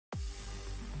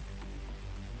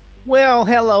Well,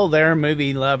 hello there,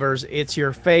 movie lovers. It's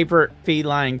your favorite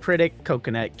feline critic,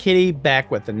 Coconutdaddy,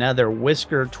 back with another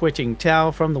whisker-twitching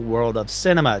tale from the world of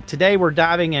cinema. Today, we're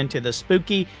diving into the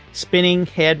spooky, spinning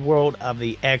head world of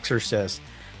The Exorcist.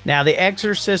 Now, The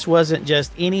Exorcist wasn't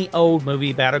just any old movie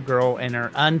about a girl and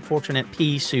her unfortunate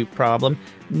pea soup problem.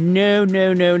 No,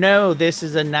 no, no, no. This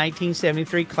is a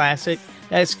 1973 classic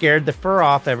that scared the fur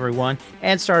off everyone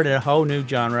and started a whole new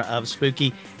genre of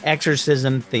spooky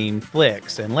exorcism-themed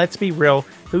flicks. And let's be real,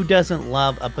 who doesn't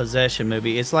love a possession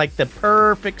movie? It's like the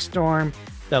perfect storm,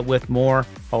 but with more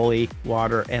holy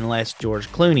water and less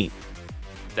George Clooney.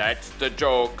 That's the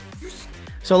joke.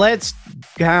 So let's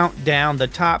count down the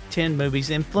top 10 movies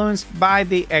influenced by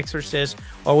The Exorcist,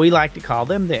 or we like to call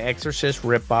them The Exorcist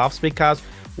ripoffs, because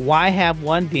why have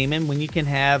one demon when you can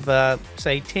have,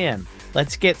 say, 10?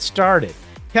 Let's get started.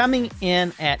 Coming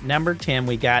in at number 10,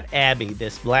 we got Abby.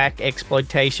 This black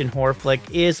exploitation horror flick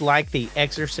is like The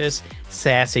Exorcist's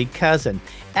sassy cousin.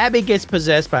 Abby gets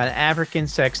possessed by an African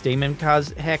sex demon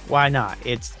because, heck, why not?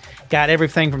 It's got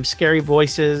everything from scary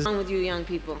voices. What's wrong with you young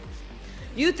people?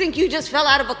 You think you just fell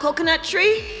out of a coconut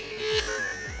tree?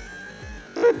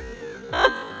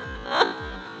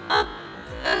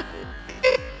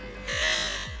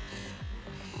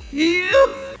 You...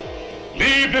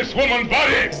 Leave this woman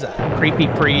body! A creepy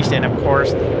priest, and of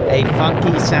course, a funky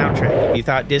soundtrack. If you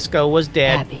thought disco was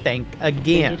dead, think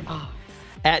again.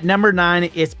 At number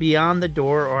 9, it's Beyond the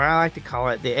Door, or I like to call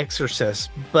it The Exorcist,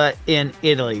 but in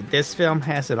Italy. This film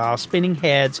has it all: spinning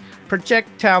heads,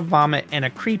 projectile vomit, and a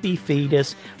creepy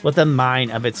fetus with a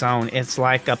mind of its own. It's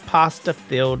like a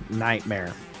pasta-filled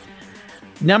nightmare.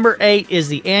 Number 8 is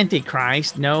The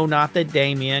Antichrist. No, not the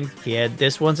Damien kid.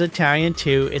 This one's Italian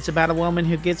too. It's about a woman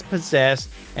who gets possessed,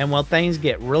 and when things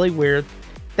get really weird,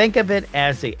 think of it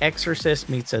as The Exorcist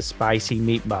meets a spicy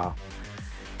meatball.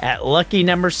 At lucky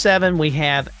number 7, we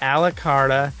have A la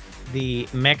Carta, the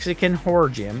Mexican horror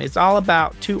gem. It's all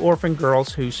about two orphan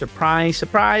girls who, surprise,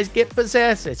 surprise, get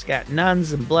possessed. It's got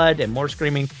nuns and blood and more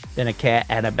screaming than a cat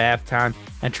at a bath time,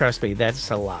 and trust me, that's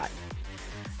a lot.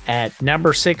 At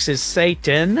number 6 is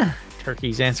Satan,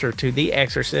 Turkey's answer to The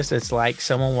Exorcist. It's like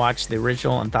someone watched the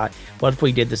original and thought, what if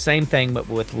we did the same thing but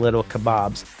with little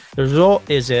kebabs? The result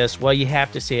is this: well, you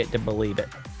have to see it to believe it.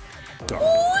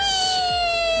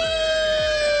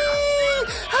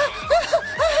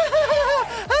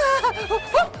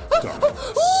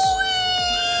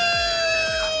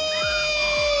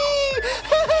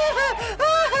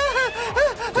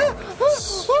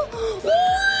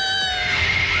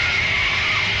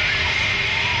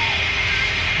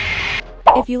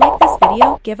 If you like this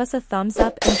video, give us a thumbs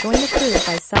up and join the crew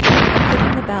by subbing and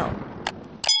clicking the bell.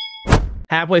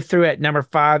 Halfway through at number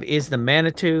 5 is The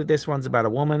Manitou. This one's about a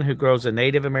woman who grows a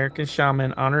Native American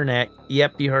shaman on her neck.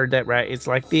 Yep, you heard that right. It's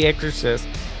like The Exorcist,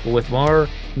 but with more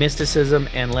mysticism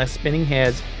and less spinning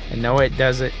heads. And no, it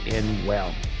doesn't end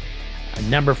well.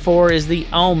 Number 4 is The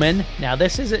Omen. Now,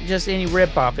 this isn't just any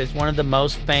ripoff. It's one of the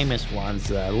most famous ones.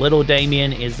 Little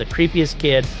Damien is the creepiest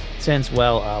kid since,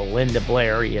 well, Linda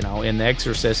Blair, in The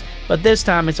Exorcist. But this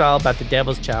time, it's all about the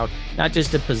devil's child, not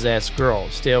just a possessed girl.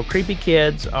 Still, creepy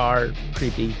kids are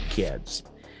creepy kids.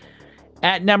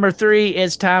 At number 3,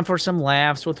 it's time for some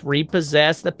laughs with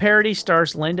Repossessed. The parody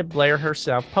stars Linda Blair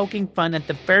herself poking fun at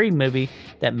the fairy movie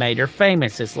that made her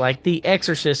famous. It's like The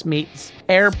Exorcist meets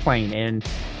Airplane, and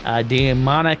a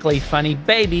demonically funny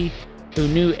baby who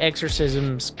knew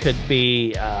exorcisms could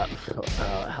be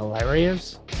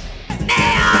hilarious.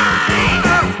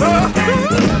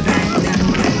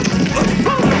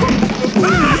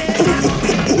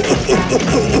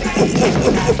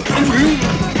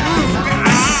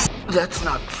 That's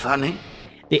not funny.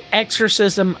 The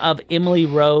Exorcism of Emily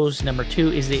Rose. Number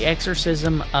 2 is The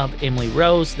Exorcism of Emily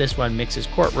Rose. This one mixes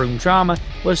courtroom drama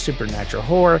with supernatural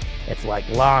horror. It's like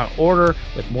Law and Order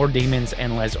with more demons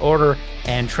and less order.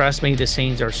 And trust me, the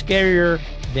scenes are scarier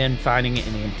than finding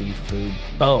an empty food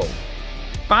bowl.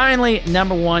 Finally,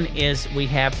 number 1 is we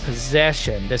have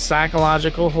Possession. The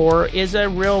psychological horror is a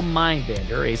real mind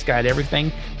bender. It's got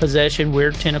everything: possession,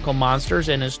 weird tentacle monsters,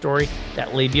 and a story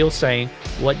that leave you saying,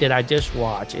 what did I just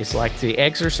watch? It's like The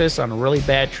Exorcist on a really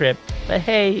bad trip. But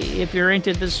hey, if you're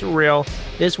into the surreal,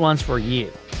 this one's for you.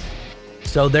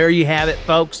 So there you have it,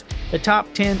 folks. The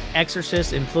top 10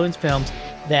 Exorcist influenced films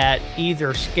that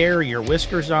either scare your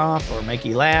whiskers off or make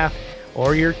you laugh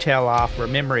or your tail off.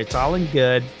 Remember, it's all in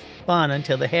good fun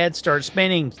until the head starts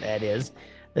spinning, that is.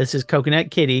 This is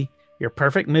Coconutdaddy, your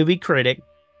perfect movie critic,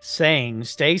 saying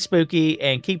stay spooky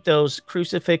and keep those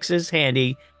crucifixes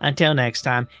handy. Until next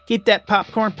time, keep that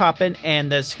popcorn popping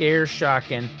and the scares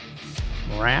shocking.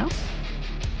 Around.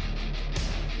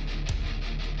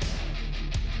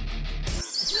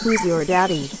 Who's your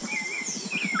daddy?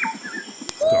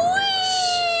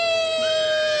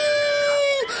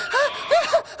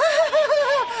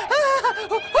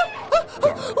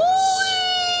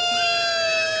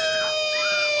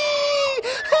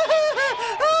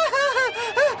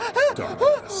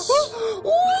 Darkness.